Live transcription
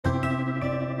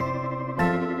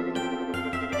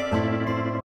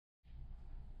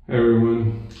Hey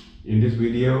everyone, in this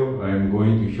video I'm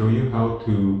going to show you how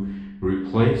to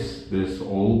replace this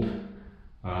old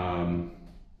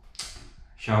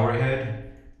shower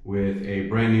head with a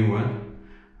brand new one.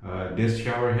 This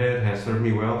shower head has served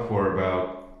me well for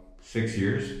about 6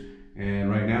 years, and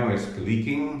right now it's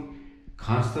leaking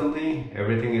constantly.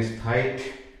 Everything is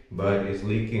tight, but it's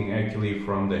leaking actually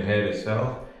from the head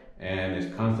itself, and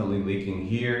it's constantly leaking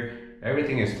here.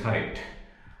 Everything is tight.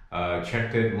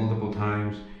 Checked it multiple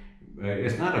times.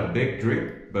 It's not a big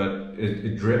drip, but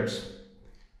it drips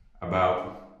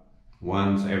about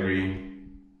once every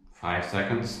 5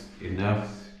 seconds, enough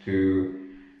to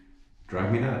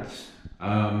drive me nuts.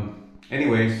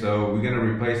 Anyway, so we're gonna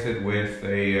replace it with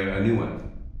a new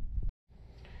one.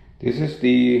 This is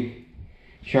the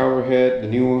shower head, the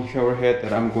new shower head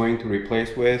that I'm going to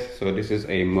replace with. So this is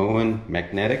a Moen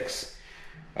Magnetix.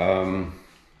 And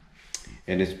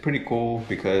it's pretty cool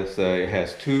because it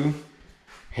has two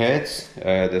heads.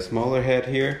 The smaller head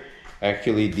here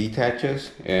actually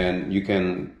detaches and you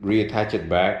can reattach it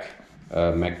back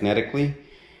magnetically.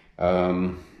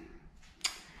 Yeah,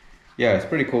 it's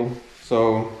pretty cool.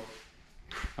 So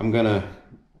I'm gonna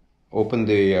open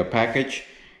the package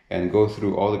and go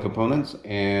through all the components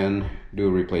and do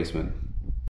a replacement.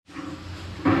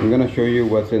 I'm gonna show you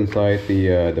what's inside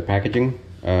the packaging.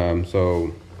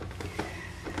 So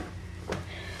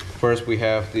first we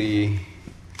have the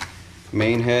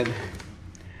main head,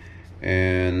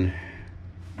 and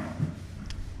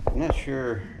I'm not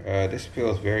sure, this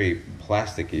feels very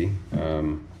plasticky.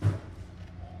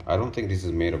 I don't think this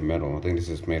is made of metal. I think this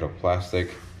is made of plastic.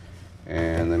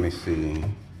 And let me see.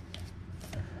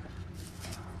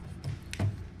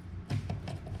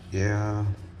 Yeah,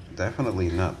 definitely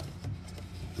not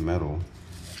metal.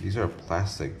 These are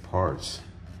plastic parts.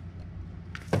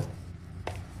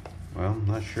 Well, I'm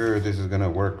not sure this is gonna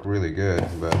work really good,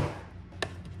 but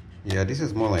yeah, this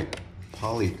is more like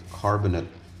polycarbonate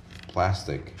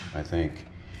plastic, I think.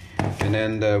 And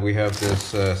then we have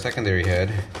this secondary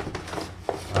head.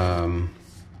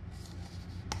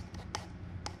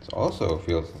 It also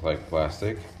feels like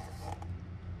plastic.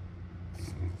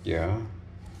 Yeah.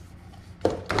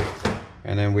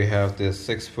 And then we have this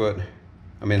 5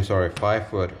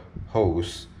 foot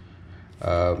hose.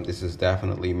 This is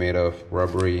definitely made of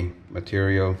rubbery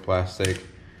material, plastic.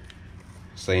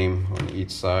 Same on each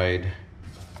side.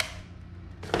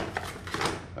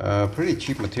 Pretty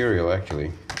cheap material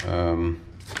actually.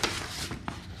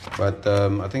 But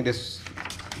I think this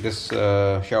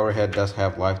shower head does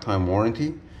have lifetime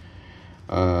warranty.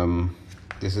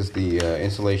 This is the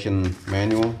installation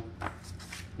manual,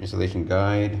 installation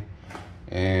guide,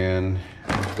 and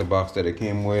the box that it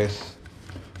came with.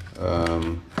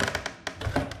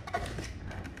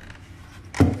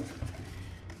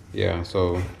 Yeah,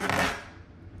 so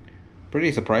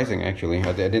pretty surprising actually.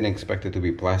 I didn't expect it to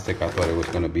be plastic. I thought it was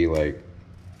going to be like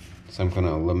some kind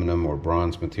of aluminum or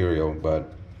bronze material,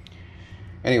 but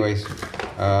anyways,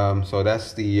 so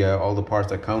that's the all the parts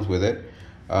that comes with it.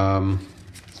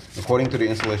 According to the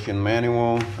installation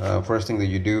manual, first thing that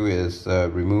you do is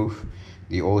remove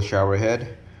the old shower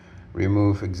head,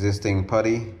 remove existing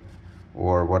putty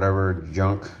or whatever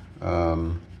junk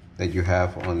that you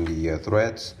have on the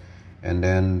threads, and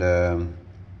then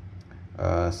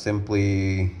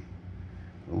simply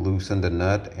loosen the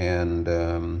nut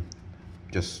and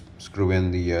just screw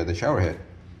in the shower head.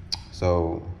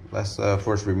 So let's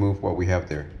first remove what we have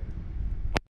there.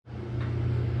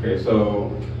 Okay,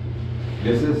 so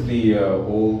this is the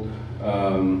old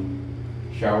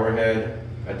shower head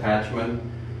attachment,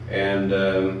 and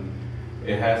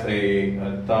it has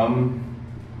a thumb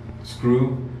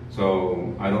screw,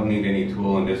 so I don't need any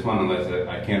tool on this one unless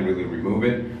I can't really remove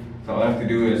it. So all I have to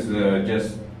do is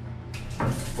just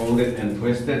fold it and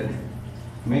twist it.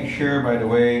 Make sure, by the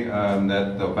way,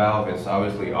 that the valve is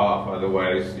obviously off,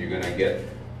 otherwise you're gonna get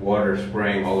water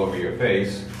spraying all over your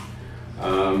face.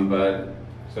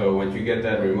 So once you get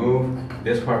that removed,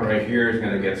 this part right here is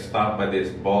gonna get stopped by this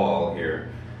ball here.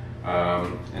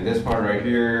 And this part right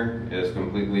here is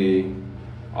completely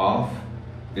off.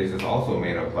 This is also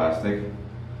made of plastic.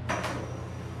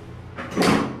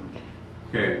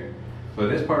 Okay, so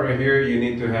this part right here, you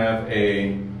need to have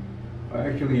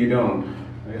actually you don't.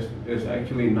 It's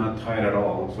actually not tight at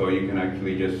all, so you can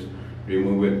actually just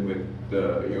remove it with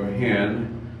your hand.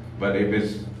 But if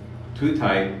it's too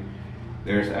tight,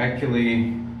 there's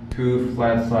actually two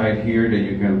flat side here that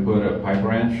you can put a pipe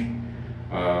wrench,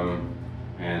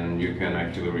 and you can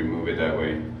actually remove it that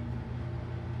way.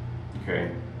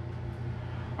 Okay.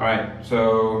 All right,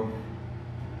 so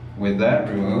with that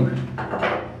removed,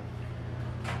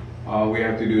 all we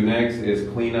have to do next is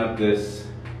clean up this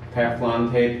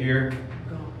Teflon tape here.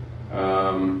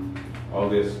 All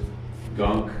this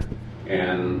gunk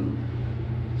and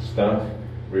stuff.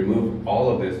 Remove all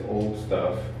of this old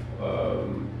stuff.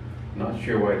 Not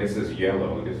sure why this is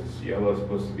yellow. This is yellow,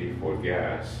 supposed to be for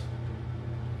gas.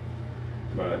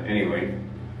 But anyway,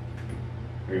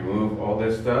 remove all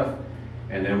this stuff,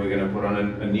 and then we're gonna put on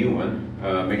a new one.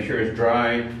 Make sure it's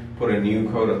dry, put a new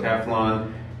coat of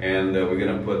Teflon, and we're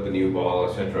gonna put the new ball,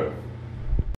 etc.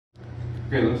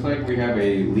 Okay, looks like we have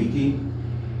a leaky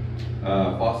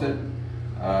faucet.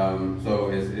 So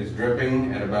it's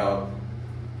dripping at about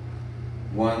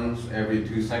once every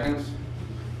 2 seconds.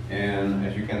 And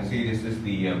as you can see, this is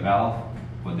the valve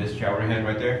for this shower head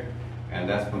right there, and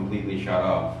that's completely shut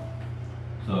off.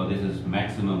 So this is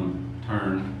maximum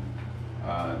turn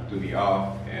to be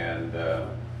off, and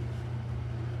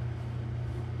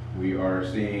we are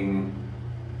seeing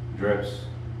drips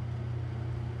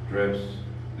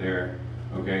there.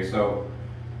 Okay, so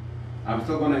I'm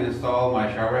still going to install my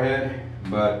shower head,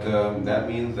 but that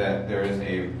means that there is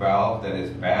a valve that is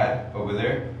bad over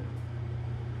there.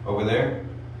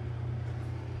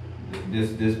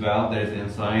 This valve that is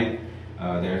inside,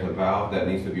 there's a valve that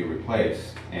needs to be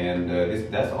replaced, and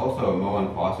that's also a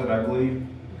Moen faucet, I believe.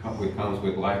 It comes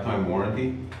with lifetime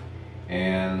warranty,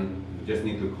 and you just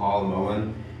need to call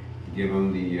Moen, give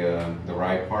them the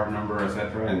right part number,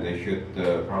 etc., and they should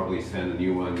probably send a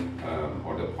new one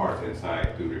or the parts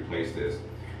inside to replace this.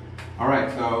 All right,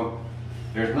 so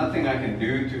there's nothing I can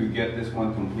do to get this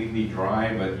one completely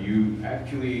dry, but you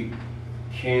actually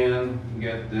can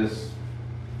get this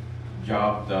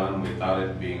job done without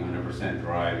it being 100%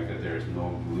 dry because there's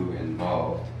no glue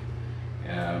involved.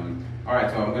 All right,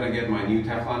 so I'm going to get my new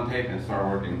Teflon tape and start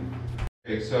working.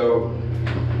 Okay, so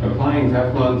applying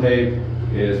Teflon tape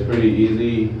is pretty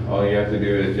easy. All you have to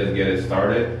do is just get it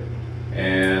started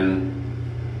and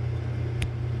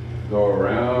go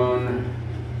around.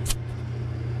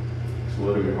 It's a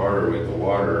little bit harder with the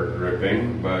water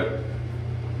dripping, but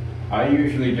I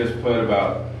usually just put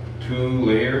about 2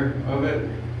 layers of it.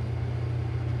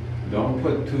 Don't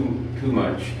put too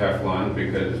much Teflon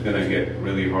because it's going to get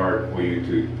really hard for you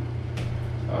to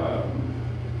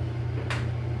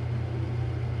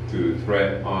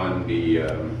thread on the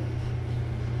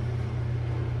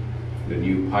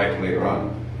new pipe later on.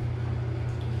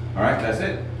 All right, that's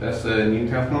it. That's the new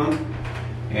Teflon,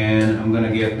 and I'm going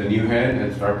to get the new head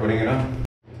and start putting it on.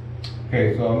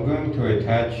 Okay, so I'm going to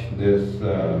attach this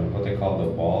what they call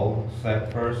the ball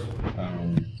set first.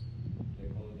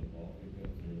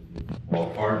 Ball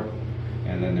part,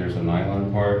 and then there's a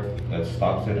nylon part that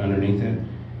stops it underneath it,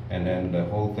 and then the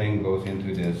whole thing goes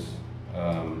into this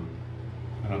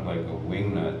kind of like a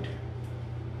wing nut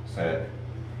set,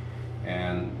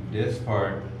 and this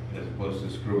part is supposed to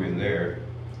screw in there,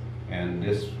 and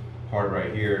this part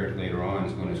right here later on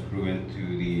is going to screw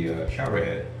into the shower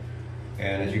head.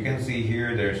 And as you can see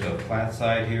here, there's a flat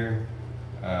side here,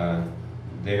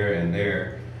 there and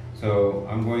there, so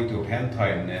I'm going to hand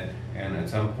tighten it. And at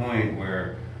some point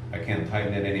where I can't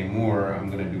tighten it anymore, I'm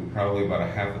going to do probably about a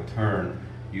half a turn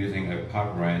using a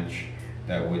pop wrench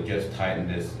that would just tighten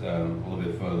this a little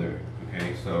bit further.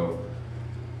 Okay, so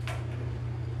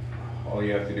all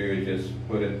you have to do is just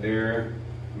put it there,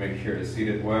 make sure it's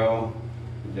seated well,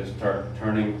 and just start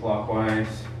turning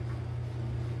clockwise.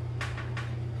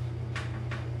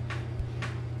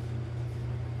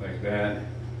 Like that,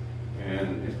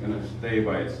 and it's going to stay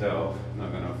by itself,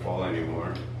 not going to fall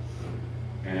anymore.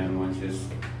 And once it's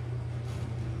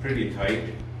pretty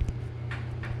tight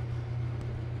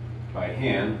by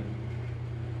hand,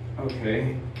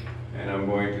 okay, and I'm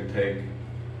going to take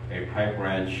a pipe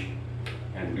wrench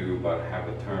and do about half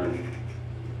a turn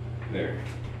there.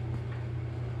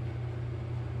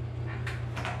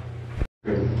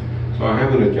 Okay. So I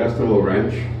have an adjustable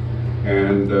wrench,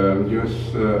 and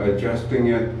just adjusting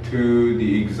it to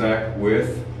the exact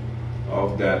width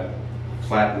of that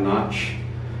flat notch.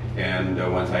 And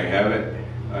once I have it,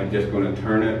 I'm just going to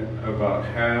turn it about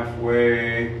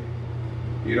halfway.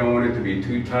 You don't want it to be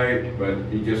too tight, but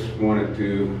you just want it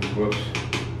to, whoops,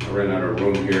 I ran out of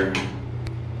room here.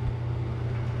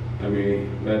 Let me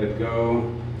let it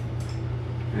go,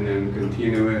 and then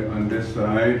continue it on this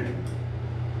side.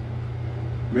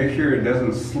 Make sure it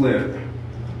doesn't slip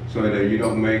so that you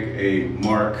don't make a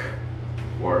mark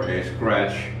or a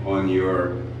scratch on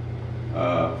your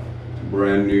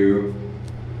brand new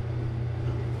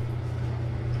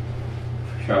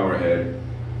shower head.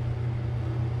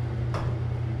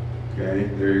 Okay,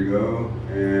 there you go.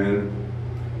 And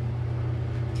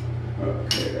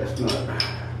okay, that's not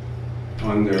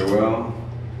on there well.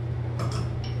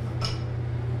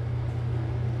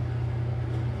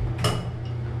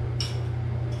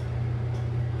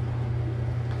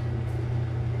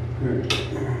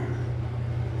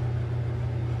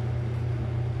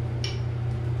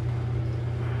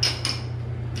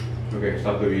 Okay,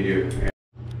 stop the video.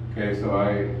 Okay, so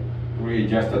I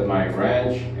readjusted my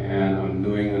wrench and I'm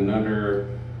doing another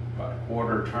about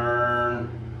quarter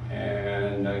turn,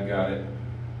 and I got it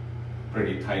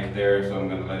pretty tight there, so I'm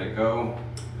going to let it go,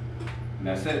 and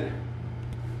that's it.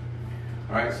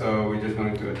 Alright, so we're just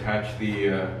going to attach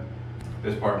the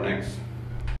this part next.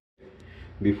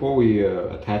 Before we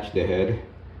attach the head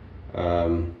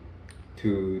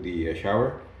to the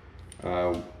shower,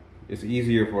 it's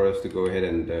easier for us to go ahead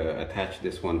and attach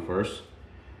this one first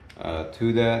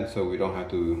to that, so we don't have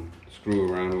to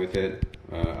screw around with it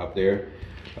up there.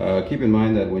 Keep in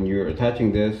mind that when you're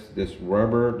attaching this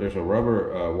rubber, there's a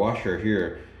rubber washer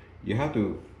here. You have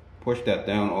to push that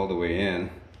down all the way in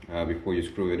before you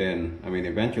screw it in. I mean,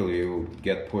 eventually it will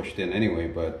get pushed in anyway,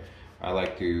 but I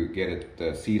like to get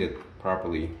it seated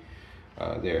properly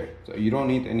there. So you don't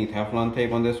need any Teflon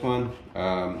tape on this one,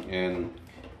 and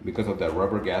because of that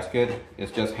rubber gasket,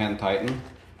 it's just hand tightened.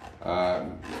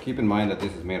 Keep in mind that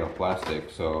this is made of plastic,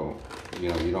 so you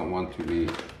know you don't want to be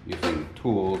using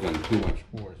tools and too much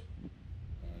force.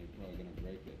 You're probably gonna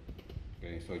break it.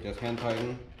 Okay, so just hand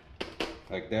tighten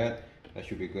like that. That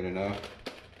should be good enough.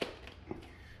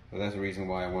 So that's the reason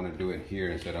why I want to do it here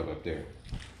instead of up there.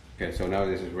 Okay, so now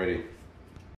this is ready.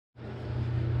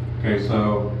 Okay,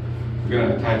 so we're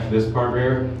gonna attach this part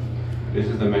here. This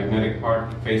is the magnetic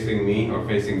part facing me or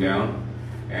facing down,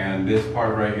 and this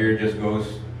part right here just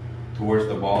goes towards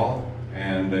the ball,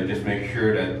 and just make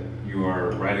sure that you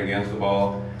are right against the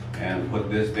ball and put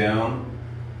this down,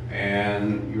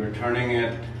 and you're turning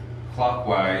it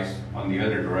clockwise on the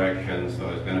other direction, so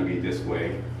it's going to be this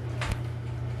way.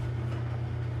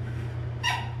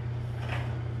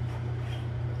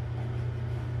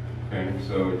 Okay,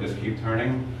 so just keep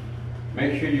turning.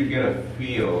 Make sure you get a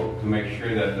feel to make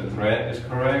sure that the thread is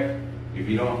correct. If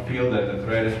you don't feel that the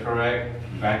thread is correct,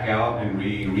 back out and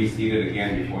reseat it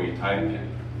again before you tighten it.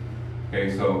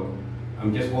 Okay, so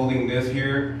I'm just holding this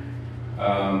here.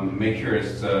 Make sure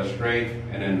it's straight,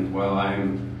 and then while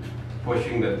I'm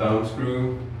pushing the thumb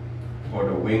screw or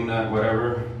the wing nut,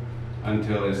 whatever,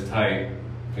 until it's tight.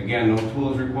 Again, no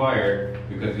tools required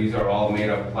because these are all made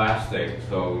of plastic,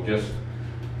 so just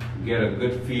get a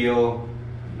good feel.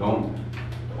 Don't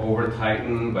over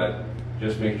tighten, but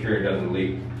just make sure it doesn't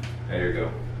leak. There you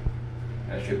go.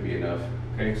 That should be enough.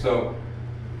 Okay, so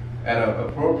at an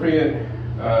appropriate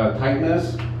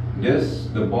tightness,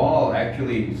 the ball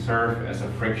actually serves as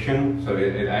a friction, so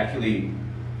it actually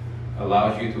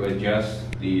allows you to adjust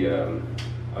the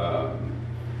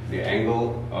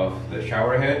angle of the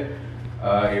shower head.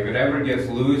 If it ever gets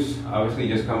loose, obviously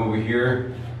just come over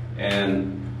here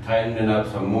and tighten it up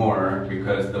some more,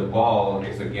 because the ball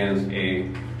is against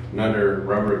another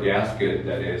rubber gasket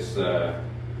that is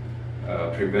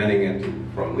preventing it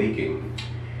from leaking.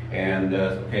 And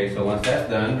okay, so once that's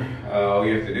done, all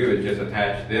you have to do is just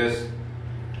attach this.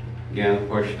 Again,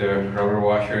 push the rubber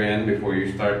washer in before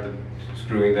you start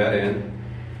screwing that in,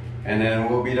 and then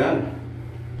we'll be done.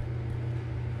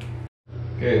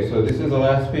 Okay, so this is the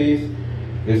last piece.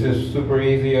 This is super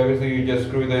easy. Obviously, you just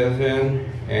screw this in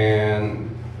and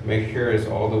make sure it's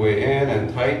all the way in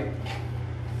and tight.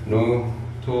 No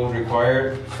tools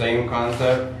required. Same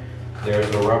concept. There's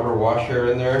a rubber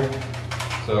washer in there,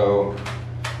 so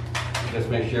just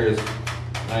make sure it's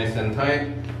nice and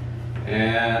tight,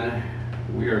 and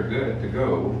we are good to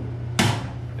go.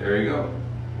 There you go.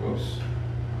 Whoops.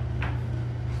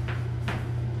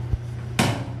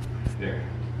 There.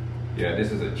 Yeah,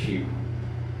 this is a cheap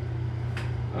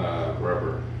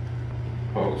rubber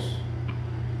hose.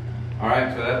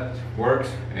 Alright, so that works,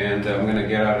 and I'm going to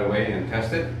get out of the way and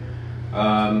test it.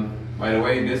 By the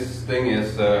way, this thing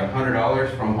is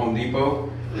 $100 from Home Depot.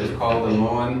 It's called the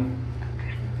Moen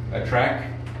Attract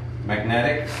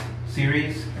Magnetix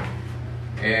series,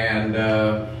 and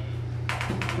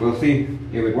we'll see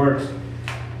if it works.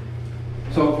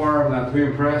 So far I'm not too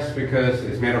impressed because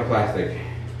it's made of plastic,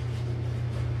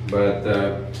 but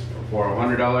for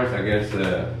 $100 I guess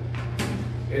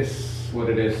it's what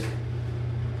it is.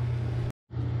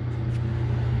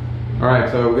 Alright,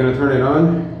 so we're going to turn it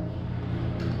on.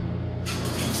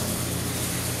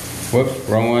 Whoops,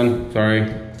 wrong one, sorry.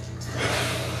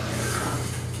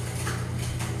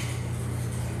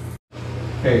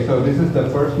 Okay, so this is the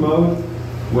first mode.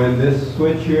 When this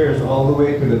switch here is all the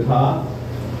way to the top,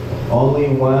 only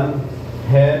one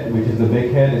head, which is the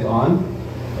big head, is on,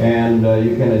 and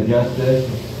you can adjust this.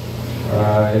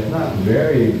 It's not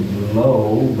very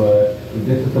low, but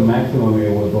this is the maximum it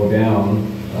will go down.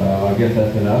 I guess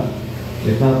that's enough.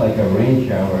 It's not like a rain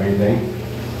shower or anything.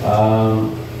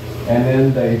 And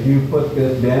then if you put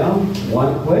this down,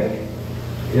 one click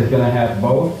is going to have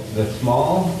both the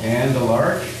small and the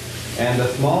large. And the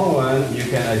small one, you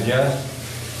can adjust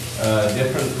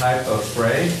different types of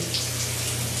spray.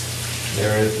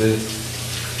 There is this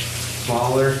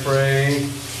smaller spray,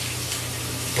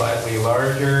 slightly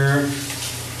larger,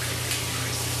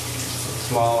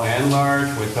 small and large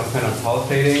with some kind of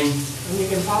pulsating. And you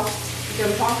can pulse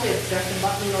it, press the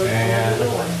button or And the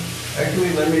little one.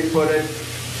 actually, let me put it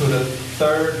to the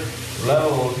third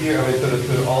level here, I mean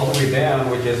to all the way down,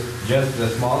 which is just the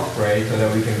small spray, so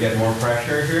that we can get more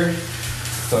pressure here.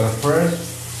 So first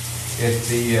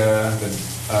is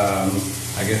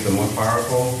I guess the most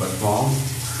powerful but small.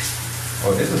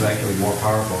 Oh, this is actually more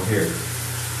powerful here.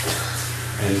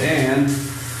 And then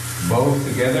both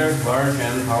together, large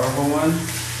and powerful one,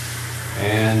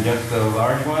 and just the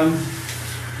large one,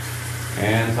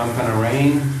 and some kind of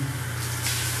rain.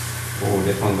 Oh,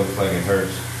 this one looks like it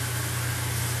hurts.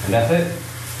 And that's it.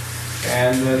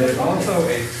 And there's also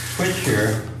a switch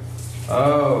here.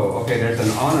 Oh, okay, there's an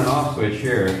on and off switch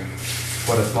here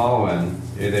for the small one.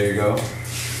 Yeah, there you go.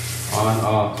 On,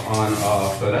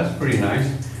 off. So that's pretty nice.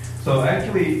 So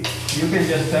actually, you can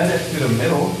just set it to the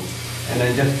middle and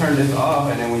then just turn this off,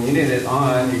 and then when you need it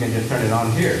on, you can just turn it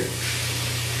on here.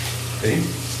 See?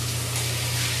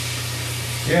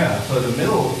 Yeah, so the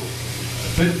middle,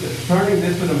 turning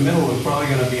this to the middle is probably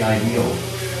going to be ideal.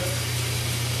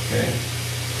 Okay,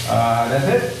 that's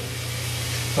it.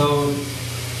 So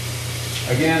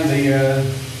again,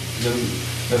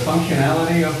 the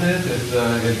functionality of this is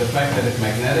the fact that it's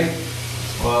magnetic.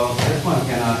 Well, this one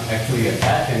cannot actually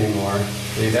attach anymore.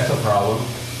 See, that's a problem.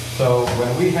 So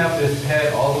when we have this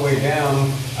head all the way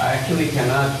down, I actually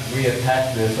cannot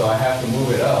reattach this, so I have to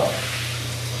move it up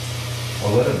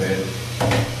a little bit,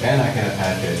 then I can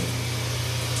attach it.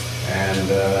 And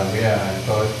yeah,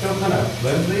 so it's still kind of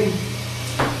flimsy.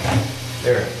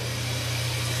 There.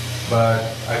 But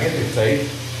I guess it's safe.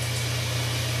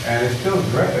 And it's still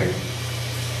dripping.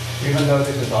 Even though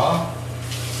this is off,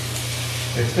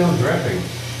 it's still dripping.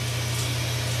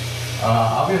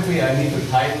 Obviously I need to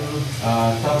tighten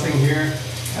something here.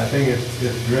 I think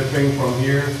it's dripping from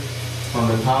here, from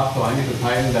the top, so I need to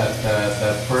tighten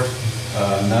that first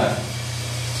nut,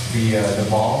 the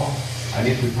ball. I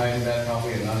need to tighten that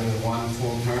probably another one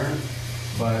full turn,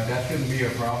 but that shouldn't be a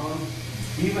problem.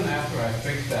 Even after I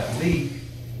fix that leak,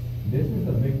 this is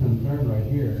a big concern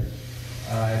right here.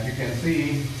 As you can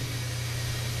see,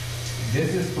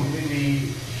 this is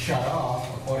completely shut off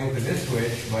according to this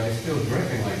switch, but it's still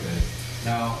dripping like this.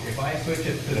 Now, if I switch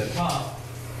it to the top,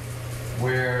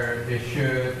 where it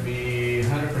should be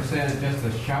 100% just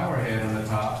a shower head on the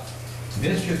top,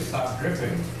 this should stop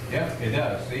dripping. Yep, it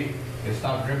does, see? It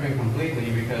stopped dripping completely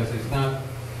because it's not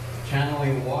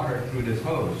channeling water through this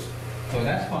hose. So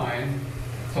that's fine.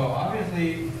 So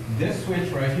obviously, this switch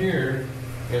right here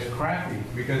is crappy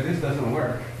because this doesn't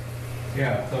work.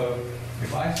 Yeah, so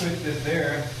if I switch this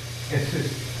there, it's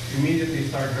just immediately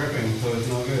start dripping, so it's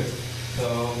no good.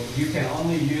 So you can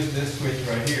only use this switch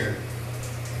right here.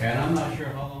 And I'm not sure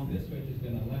how long this switch is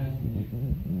going to last when you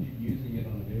keep using it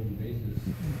on a daily basis.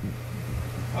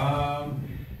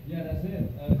 Yeah, that's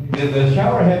it. The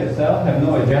shower head itself have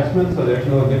no adjustment, so there's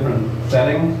no different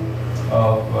settings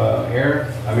of not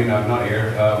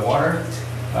air, water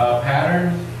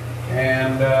patterns.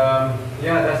 And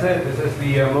yeah, that's it. This is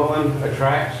the Moen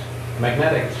Attract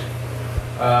Magnetix.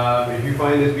 If you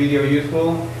find this video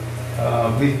useful,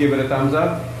 please give it a thumbs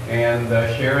up and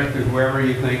share it to whoever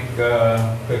you think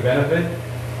could benefit,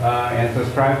 and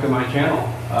subscribe to my channel.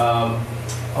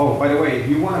 Oh, by the way, if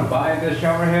you want to buy this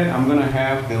shower head, I'm going to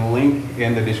have the link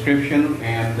in the description,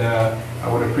 and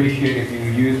I would appreciate if you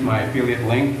use my affiliate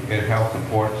link. It helps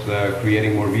support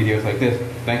creating more videos like this.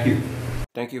 Thank you.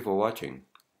 Thank you for watching.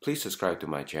 Please subscribe to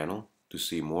my channel to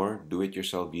see more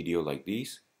do-it-yourself videos like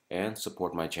these and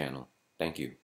support my channel. Thank you.